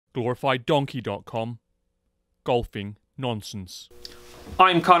glorifieddonkey.com. Golfing nonsense.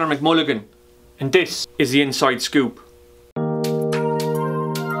 I'm Conor McMulligan, and this is the Inside Scoop.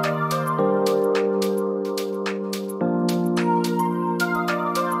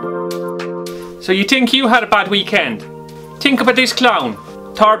 So you think you had a bad weekend? Think about this clown,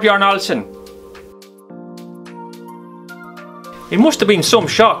 Thorbjorn Olesen. It must have been some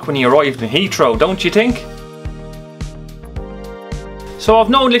shock when he arrived in Heathrow, don't you think? So I've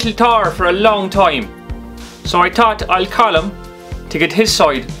known little Thor for a long time, so I thought I'll call him to get his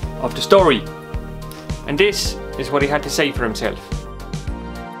side of the story. And this is what he had to say for himself.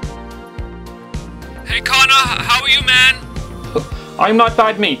 Hey Conor, how are you, man? I'm not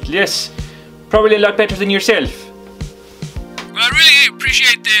bad, mate, yes. Probably a lot better than yourself. Well, I really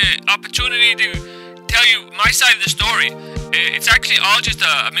appreciate the opportunity to tell you my side of the story. It's actually all just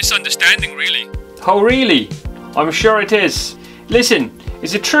a misunderstanding, really. Oh really? I'm sure it is. Listen,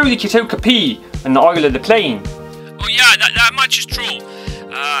 is it true that you took a pee in the aisle of the plane? Oh yeah, that much is true.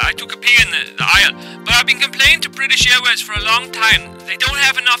 I took a pee in the aisle, but I've been complaining to British Airways for a long time. They don't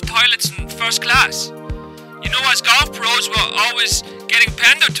have enough toilets in first class. You know, as golf pros, we're always getting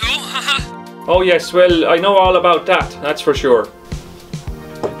pandered to. Oh yes, well, I know all about that, that's for sure.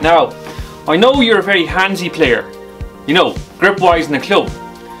 Now, I know you're a very handsy player, you know, grip-wise in the club,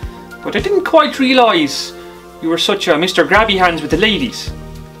 but I didn't quite realise you were such a Mr. Grabby Hands with the ladies.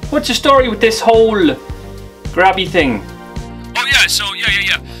 What's the story with this whole grabby thing? Oh yeah, so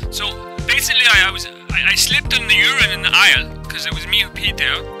basically I slipped on the urine in the aisle, because it was me who peed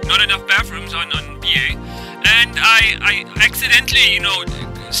there, not enough bathrooms on BA, and I accidentally, you know,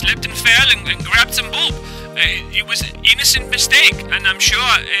 slipped and fell and grabbed some boob. It was an innocent mistake, and I'm sure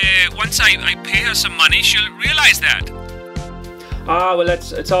once I pay her some money, she'll realise that. Ah, well,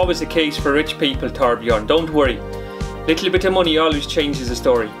 it's always the case for rich people, Thorbjorn, don't worry. Little bit of money always changes the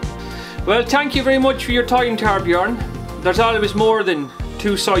story. Well, thank you very much for your time, Thorbjorn. There's always more than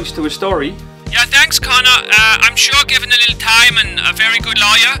two sides to a story. Yeah, thanks, Conor. I'm sure given a little time and a very good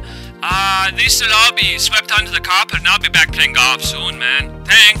lawyer, this will all be swept onto the carpet and I'll be back playing golf soon, man.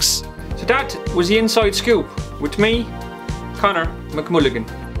 Thanks. So that was the Inside Scoop with me, Conor McMulligan.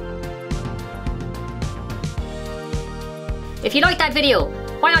 If you liked that video,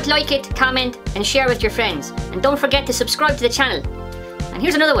 why not like it, comment and share with your friends. And don't forget to subscribe to the channel. And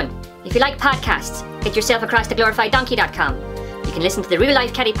here's another one. If you like podcasts, get yourself across to glorifieddonkey.com. You can listen to the Real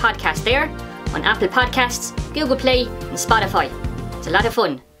Life Caddie podcast there on Apple Podcasts, Google Play and Spotify. It's a lot of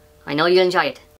fun. I know you'll enjoy it.